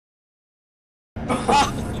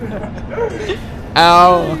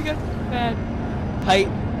Ow. You got bad. Height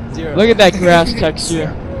 0. Look at that grass texture.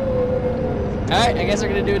 Alright, I guess we're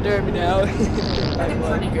gonna do a derby now. I did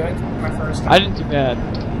pretty good my first I didn't do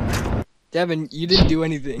bad. Devin, you didn't do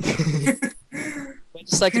anything.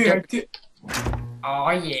 Just like the derby. Oh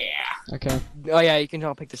yeah. Okay. Oh yeah, you can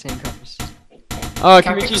all pick the same cars. Oh, Can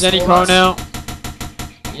can I we pick choose the any school car bus? now?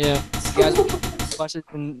 Yeah. You guys buses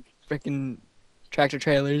and freaking tractor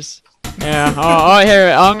trailers. Yeah. Oh,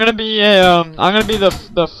 here. I'm gonna be the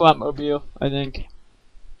FlatMobile, I think.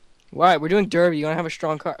 Why? We're doing derby. You wanna have a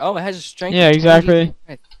strong car? Oh, it has a strength. Yeah, of 20. exactly.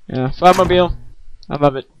 Yeah, FlatMobile. I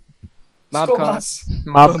love it. Mob School car. bus.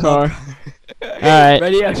 Mob car. Alright.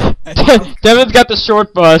 Ready? Up. Devin's got the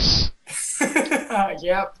short bus.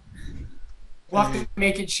 Yep. We'll have to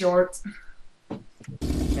make it short.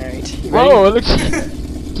 Alright. Whoa, it looks.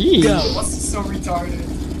 Jeez. Go. Bus is so retarded.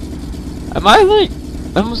 Am I like?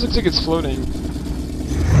 It almost looks like it's floating.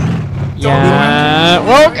 Yeah.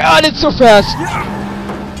 Whoa, God, it's so fast.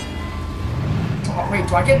 Oh, wait,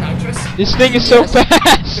 do I get nitrous? This thing is so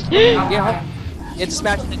fast. Yeah. You have to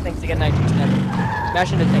smash into things to get nitrogen.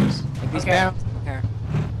 Smash into things. Like these Okay. barrels. Here.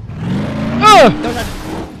 Oh, No, no.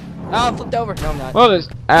 Oh, I'm flipped over. No, I'm not. well, there's.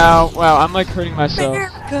 Ow. Wow, I'm like hurting myself.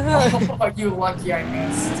 Oh, you lucky I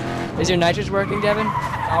missed. Is your nitrous working, Devin?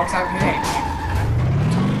 Oh, it's happening.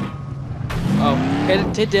 Oh,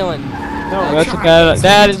 hit Dylan. No, that's a bad.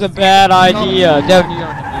 That is a bad idea. Devin, you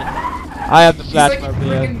don't hit me. I have the He's like a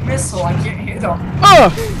FlatMobile. freaking missile. I can't hit him. Oh!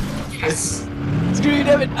 Yes. Screw you,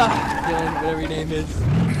 Devin. Ah, Dylan, whatever your name is.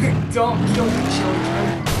 Don't kill the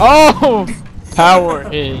children. Oh! Power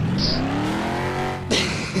hits.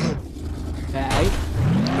 Hey.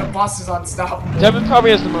 The bus is unstoppable. Devin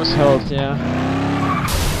probably has the most health, yeah.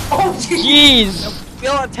 Oh, Jeez! We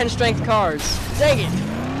all have 10 strength cars. Dang it.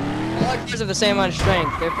 All our cars have the same amount of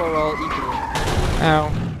strength, therefore we're all equal. Ow.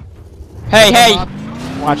 Hey, hey!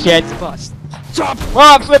 Watch it. It's a bust. Stop!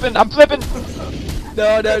 Oh, I'm flipping! I'm flipping!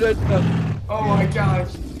 No, no, no, no. Oh my gosh.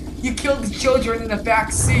 You killed the children in the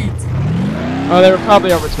back seat. Oh, they were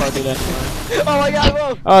probably over targeted anyway. Oh my god,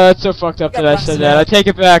 whoa. Oh, that's so fucked up that I said that. I take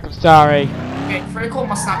it back. I'm sorry. Okay, critical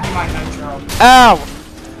must not be my nitro. Ow!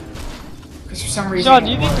 Because for some reason. Sean,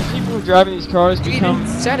 do you think the people who are driving these cars You become...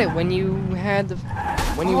 even said it when you had the...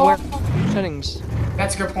 When you Oh. were settings.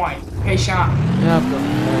 That's a good point. Hey, Sean. Yeah, I'm going.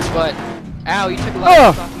 But, ow, you took a lot Oh.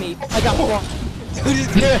 off me. I got one. You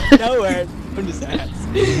just came out of nowhere. I'm just ass.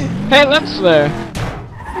 Hey, lens flare!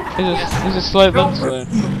 There's a slight lens flare.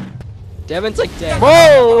 Devin's like dead.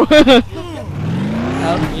 Whoa! Help,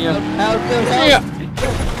 Yeah. help, help, help.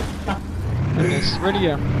 Yeah. Goodness, where'd he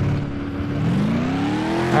go?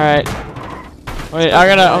 Alright. Wait,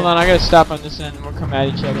 hold on, I gotta stop on this end and we'll come at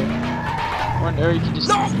each other. Or you can just,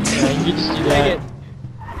 yeah, you can just do Dang that. it.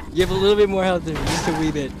 You have a little bit more health than me, just a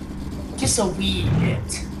wee bit. Just a wee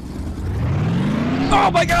bit. Oh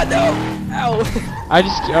my god, no! Ow!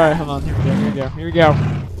 Alright, hold on, here we go.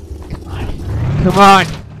 Come on.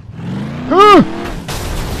 Come on!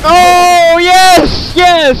 Oh, yes!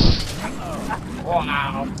 Yes!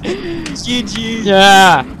 Wow. GG!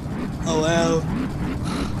 Yeah! Oh wow.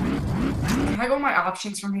 Can I go my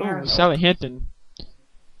options from here? Ooh, Sally Hinton.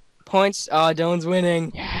 Points, Dylan's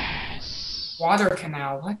winning. Yes! Water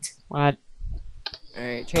canal, what? What?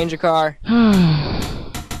 Alright, change your car.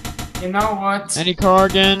 You know what? Any car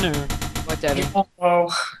again, or What, Devin? Oh,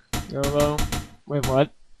 YOLO? Wait, what?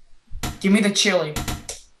 give me the chili.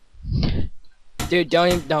 Dude, don't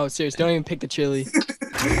even, no, seriously, don't even pick the chili.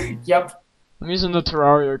 Yep. I'm using the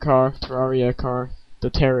Terraria car. The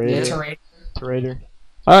Terrator. Yeah. Terrain. Terrator.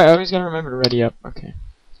 Alright, I always gotta remember to ready up. Okay.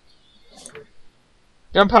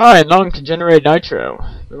 Jump high and long to generate nitro.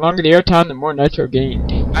 The longer the air time, the more nitro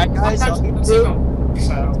gained. Alright, guys, That's so.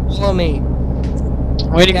 follow me.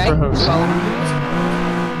 Waiting Okay? for host. Follow me.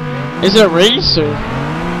 Is it a race or?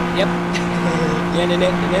 Yep.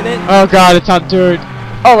 Oh god, it's on dirt.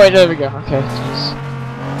 Oh wait, there we go. Okay, jeez.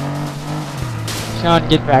 Sean,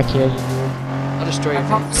 get back here, you weird. I'll destroy your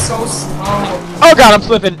I'm face. so slow. Oh god, I'm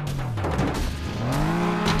flipping.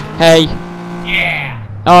 Hey. Yeah.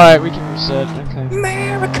 Alright, we can reset. Okay.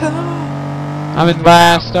 America! I'm in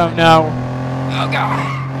last. Oh no. Oh god.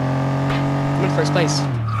 I'm in first place.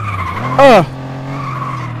 Oh.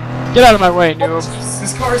 Get out of my way, Oh, noob. jeez,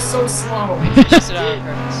 this car is so slow. Just sit down on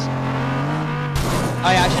purpose. Oh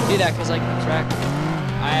yeah, I shouldn't do that because like track,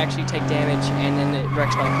 I actually take damage and then it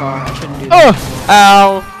wrecks my car. I shouldn't do that. Oh.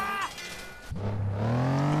 Ow.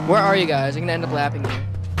 Where are you guys? I'm gonna end up lapping you.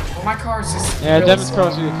 Well, my car is just. Yeah, really Devin's slow.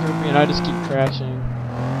 car's really poopy and I just keep crashing.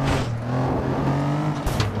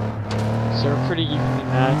 So we're pretty evenly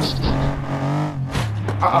matched.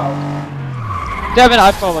 Uh oh. Devin,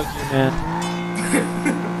 I followed you, man.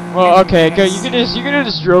 Well, okay, good. You could have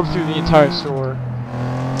just drove through the entire store.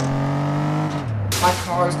 My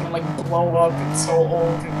car is gonna like blow up. It's so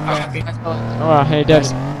old and crappy. Oh, hey,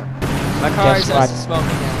 Devin. My car Guess is what? smoking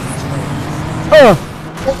now. Oh!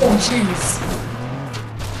 Oh jeez.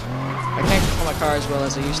 I can't control my car as well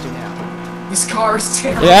as I used to now. This car is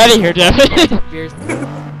terrible. Get out of here, Devin! Beers.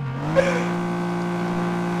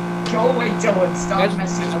 Go away, Dylan. Stop Guys,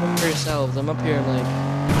 messing look up. for yourselves. I'm up here like.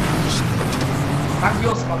 My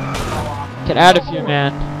wheels fucking fall off. Get out of here,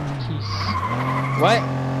 man. Jeez. What?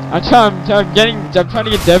 I'm trying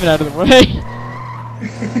to get Devin out of the way.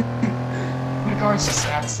 My car's just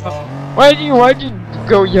that slow. Why'd you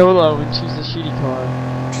go YOLO and choose the shitty car?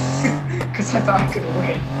 Cause I thought I could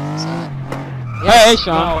win. Hey,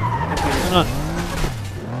 Sean. Come on.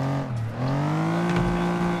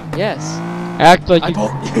 Yes. Act like you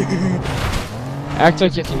vote. act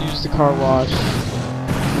like you can use the car wash.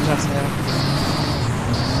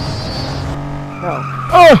 No.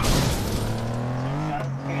 Oh!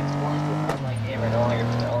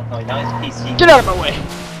 Get out of my way!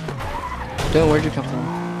 Dylan, where'd you come from?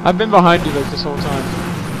 I've been behind you like this whole time.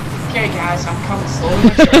 Okay, guys, I'm coming slowly.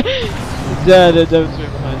 but sure. Devin's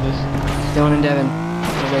been behind us. Dylan and Devin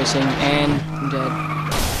are racing, and I'm dead.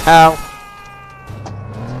 Ow.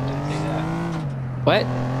 What?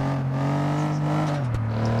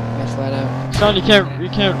 Got flat out. Sean, you can't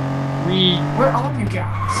Where are you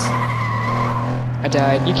guys? I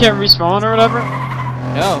died. you can't respawn or whatever?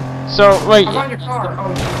 No. So, wait, I'm on your car. Oh,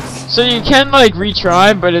 yes. so you can, like,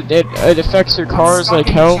 retry, but it affects your car's, like,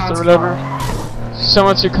 health or whatever? So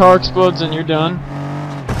once your car explodes, then you're done?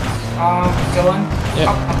 Dylan? Yeah.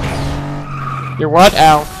 Oh, okay. You're what?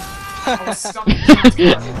 Ow. I was stuck in Sean's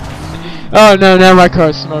car. Oh no, now my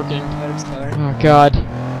car's smoking. Adam's car. Oh god.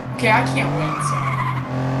 Okay, I can't win, so.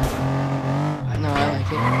 No, I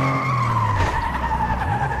like it.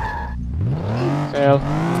 Fail.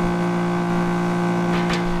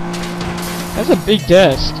 That's a big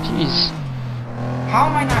desk. Jeez. How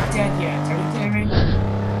am I not dead yet? Are you kidding me?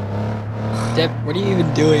 Deb, what are you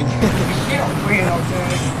even doing? I can't win,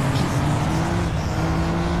 okay?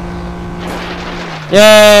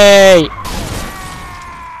 Yay!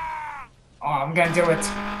 Oh, I'm gonna do it.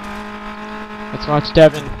 Let's watch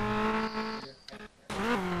Devin.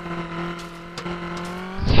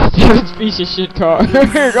 Devin's piece of shit car.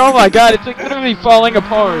 Oh my god, it's like literally falling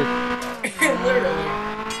apart. Literally.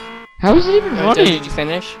 How is it even Deb, running? did you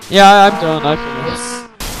finish? Yeah, I'm done. I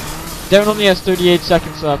finished. Devin only has 38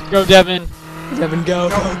 seconds left. Go, Devin. Devin, go.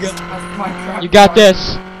 No, my crap You got car.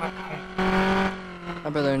 this. My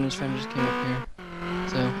brother and his friend just came up here.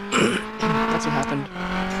 So, that's what happened.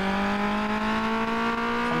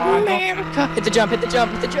 Come on, go. America! Hit the jump, hit the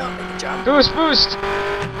jump, hit the jump, hit the jump. Boost, boost.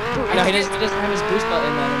 No, he doesn't have his boost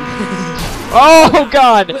button on him. Oh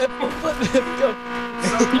god. Go.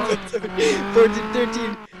 14,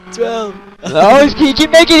 13, 12. Oh, he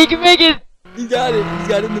can make it. He can make it. He got it. He's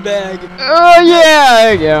got it in the bag. Oh yeah,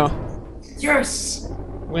 there you go. Yes!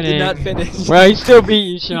 Winning. Did not finish. Well, he still beat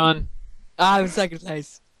you, Sean. I'm second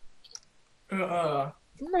place. Alright,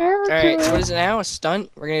 so what is it now? A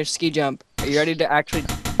stunt? We're gonna ski jump. Are you ready to actually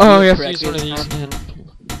Oh, do we it have to use correctly one of this these time? again.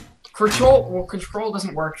 Control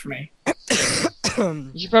doesn't work for me.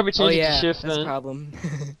 You should probably change Oh it yeah, to shift that's a then. problem.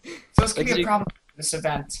 So this could be Like, a problem with this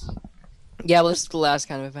event. Yeah, well, this is the last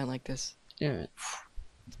kind of event like this. Yeah.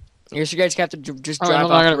 I guess you guys have to just Alright, drive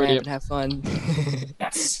hold on, I off the gotta read ramp it. and have fun.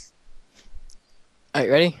 Yes. Alright,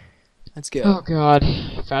 ready? Let's go. Oh god.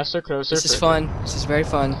 Faster, closer. This is further. fun. This is very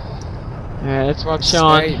fun. Alright, let's watch This is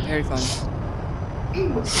Sean. very, very fun.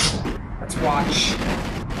 Let's watch.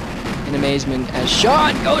 In amazement as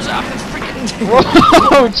Sean goes off the freaking.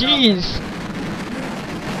 Whoa, jeez.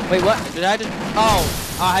 Wait, what? Did I just?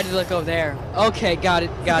 Oh, I had to let go there. Okay, got it,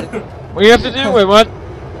 got it. What do you have to do? Wait, what?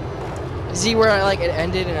 See where like it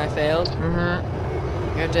ended and I failed?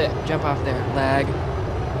 Mm-hmm. You have to jump off there. Lag.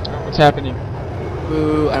 What's happening?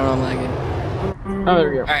 Boo! I don't know. I'm lagging. Oh, there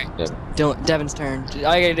we go. Alright. Devin. Devin's turn.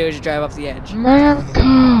 All you gotta do is just drive off the edge.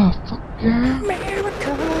 America! Fuck yeah.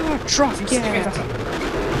 America! Truck, yeah!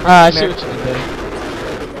 Ah, I see what you did there.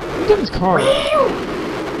 Look at his car.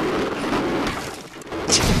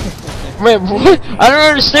 Wait, what? I don't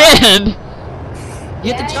understand!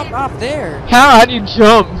 You have to jump off there. How? How do you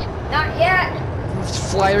jump? Not yet.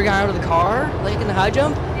 Just fly your guy out of the car, like in the high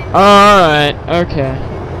jump. Oh, alright, okay.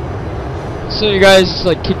 So you guys,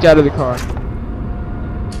 like, kicked out of the car.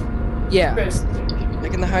 Yeah.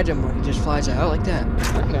 Like in the high jump one, he just flies out like that.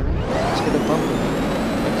 Okay. Just get a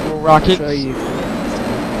bumper. Cool rocket. Show you.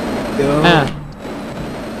 Go. Ah.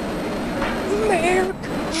 America.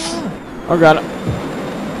 Oh god.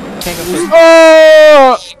 Can't go fix.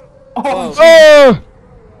 Oh! Oh, Whoa. Oh!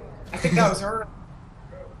 I think that was her.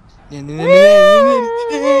 Nudge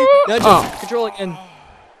Oh. him. Control again.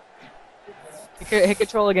 Hit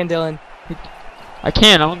control again, Dylan. I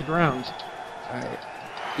can't, I'm on the ground. Alright.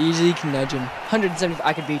 Easy can nudge him. 175.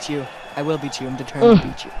 I can beat you. I will beat you. I'm determined to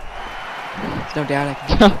beat you. There's no doubt I can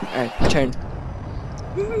beat you. Alright, turn.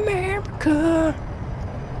 America.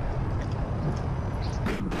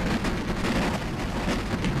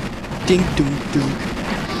 Ding dong dong.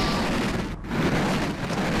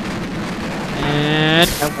 And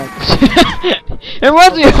it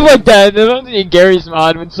reminds me of like that. It reminds me of Gary's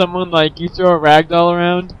mod when someone like you throw a ragdoll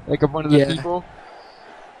around, like of one of the people.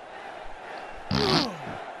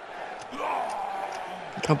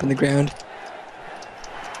 Up in the ground.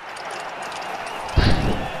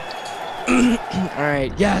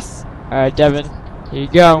 Alright, yes! Alright, Devin. Here you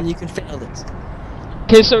go. You can fail this.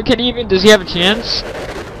 Okay, so can he even does he have a chance?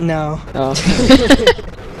 No. Oh.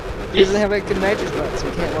 He doesn't have a good nitrous button, so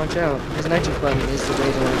he can't launch out. His nitrous button is the way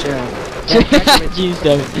to launch out. Jeez,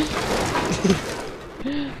 Devin.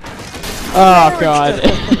 Oh god.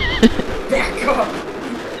 Back up.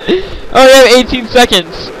 Oh, you have 18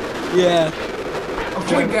 seconds. Yeah.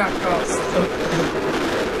 Avoid back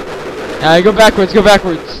up. Go backwards, go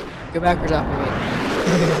backwards. Go backwards off of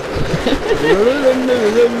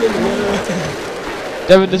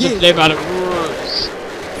Devin doesn't play by the rules.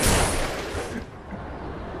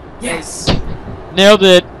 Yes. Nailed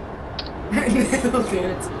it. Nailed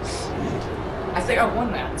it. I think I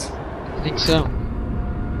won that. I think so.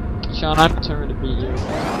 Sean, I'm determined to beat you.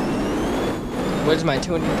 What is my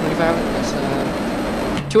 225? That's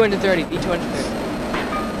 230. Beat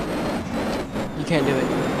 230. You can't do it.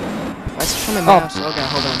 Let's show my mouse. Oh god,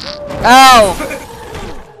 hold on. Ow!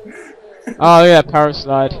 Oh, look at that power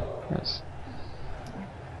slide. Yes.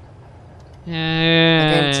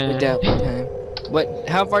 Yeah. What?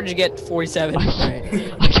 How far did you get? 47.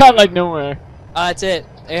 Right. I got like nowhere. That's it.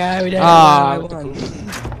 Yeah, we did. Ah, I won.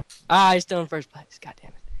 He's still in first place. God damn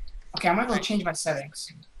it. Okay, I'm gonna go change my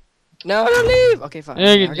settings. No, don't leave. Okay, fine.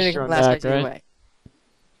 Yeah, you We're can gonna just get run last back, place right?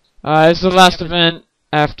 anyway. It's the last event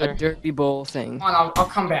A after. derby bowl thing. Come on, I'll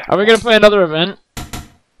come back. Are we gonna play another event?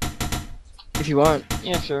 If you want.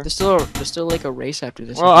 Yeah, sure. There's still like a race after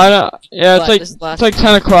this. Well, I don't. Yeah, This is it's last- like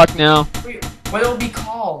 10 o'clock now. Wait, what it'll be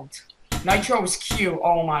called? Nitro's Q.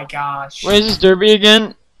 Oh my gosh. Wait, is this Derby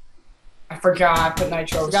again? I forgot. I put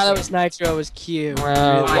Nitro's. Forgot it was Nitro. It was Q.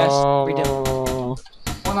 Well, Yes, we did. Hold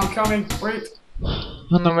on, I'm coming. Wait.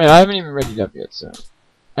 Oh, no, wait, I haven't even readied up yet, so.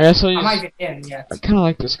 I guess I'll use. I'm not even in yet. I kinda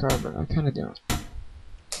like this car, but I kinda don't.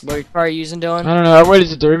 What car are you using, Dylan? I don't know. What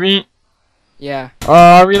is it, Derby? Yeah.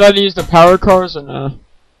 Are we allowed to use the power cars or no?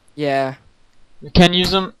 Yeah. We can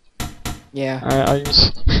use them? Yeah. Alright, I'll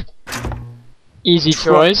use. Easy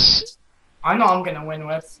choice. I know I'm gonna win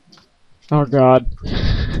with. Oh god.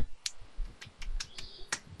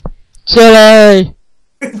 Chile!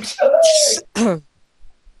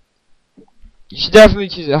 You should definitely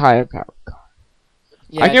choose a higher power car.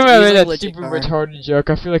 Yeah, I can't it's remember easily that legit stupid car. retarded joke.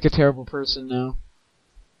 I feel like a terrible person now.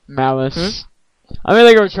 Malice. I made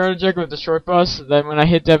like a retarded joke with the short bus, then when I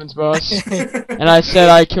hit Devin's bus, and I said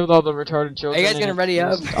I killed all the retarded Are children. you guys and gonna it ready up?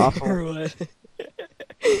 was awful. Or what?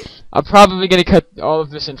 I'm probably gonna cut all of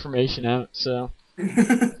this information out, so.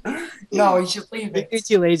 No, you should leave You're it.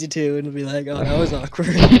 too lazy to, and it'll be like, oh, that was awkward.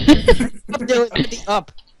 Dylan,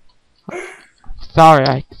 up. Sorry,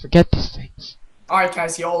 I forget these things. Alright,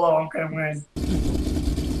 guys, YOLO, I'm gonna win.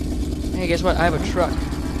 Hey, guess what? I have a truck.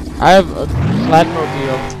 I have a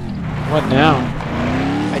FlatMobile. What now?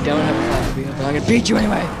 I don't have a FlatMobile, but I'm gonna beat you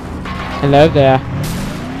anyway. Hello there.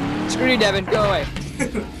 Screw you, Devin. Go away.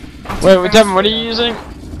 Wait, Devin, what are you using?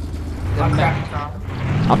 I'm crappy car.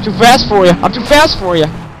 I'm too fast for you. I'm too fast for you.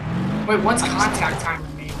 Wait, what's contact time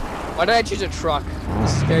with me? Why did I choose a truck?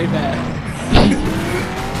 This is very bad.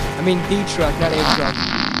 I mean, the truck, not a truck.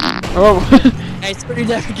 Oh. Hey, screw you,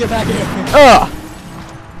 Devin. Get back here.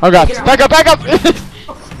 Oh god. Back up, back up!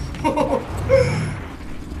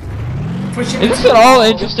 Push it Is this into at the all wall.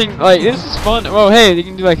 interesting? Like, this is fun. Whoa, hey, you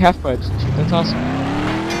can do like half pipes and shit. That's awesome.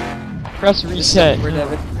 Press reset. We're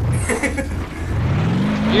Devin.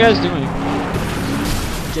 What are you guys doing?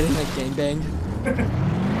 Getting like gangbanged.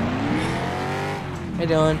 Hey,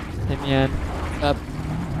 Dylan. Hey, man. Up.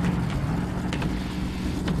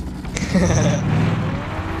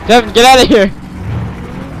 Devin, get out of here!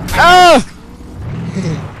 Oh!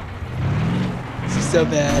 This is so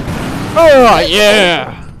bad. Oh,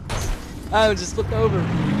 yeah! I was just flipped over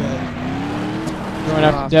for you guys. Going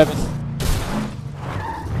after Devin.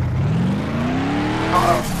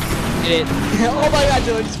 Uh-oh. Yeah, it. Oh my god,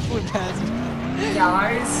 Dylan just flew past.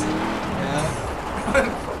 Guys. Yeah.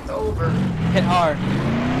 I'm flipped over. Hit R.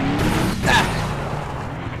 Ah.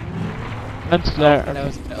 That's there. That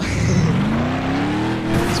was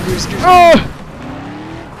screw. Oh!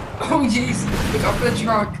 Oh jeez. Pick up the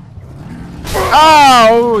truck.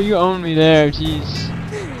 Oh! You own me there, jeez.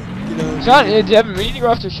 You know, Sean, Devin, we need to go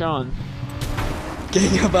after Sean.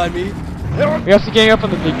 gang up on me. We have to gang up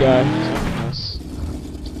on the big guy. He's helping us.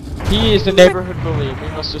 He is the neighborhood bully. We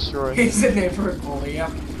must destroy him. He's a neighborhood bully, yep.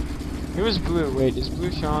 Who is blue? Wait, is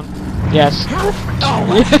blue Sean? Yes. Oh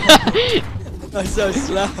my I'm so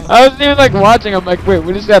slow. I wasn't even like watching. I'm like, wait,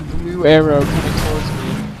 what is that blue arrow coming towards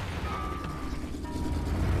me?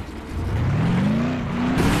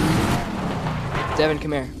 Devin,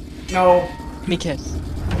 come here. No. Give me a kiss.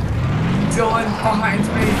 Dylan behind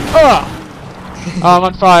me. Oh! Oh, I'm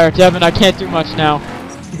on fire. Devin, I can't do much now.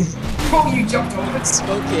 Oh, you jumped over. It's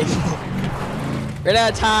smoking. Ran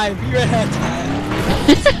out of time. You ran out of time.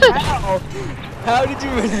 How? How did you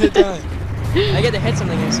run out of time? I get to hit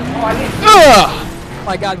something here. So. Oh, I didn't. Ugh! Oh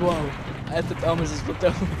my god, whoa. I have to almost just flipped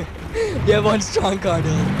over. You have one strong car,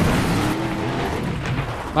 Dylan.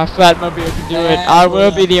 My FlatMobile can do it. I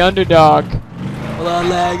will be the underdog. Hold on,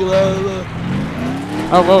 lag, low.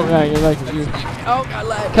 Oh, whoa, yeah, you're like you. Oh god,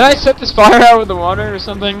 lag. Can I set this fire out with the water or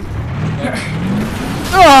something?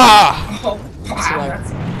 Ah! Oh, wow.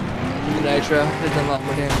 That's... The nitro. There's a lot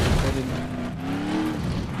more damage.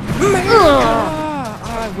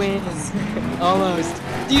 I win. Almost.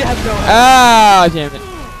 You have no. Ah, damn it.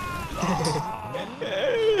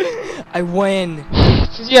 I win.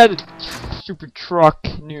 Since you had a stupid truck,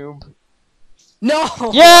 noob. No.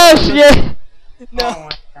 Yes, yeah. No. Oh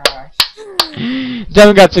my gosh.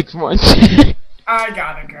 Devin got 6 points. I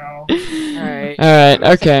gotta go. Alright. Alright,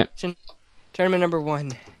 okay. Tournament number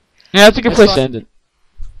 1. Yeah, that's a good That's place to fun. end it.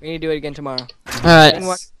 We need to do it again tomorrow. Alright. And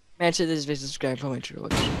what? Man, to this video, subscribe, comment, share,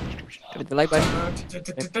 hit the like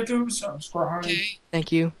button. Subscribe.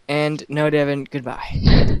 Thank you. And no, Devin. Goodbye.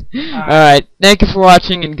 Alright, thank you for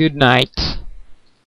watching and good night.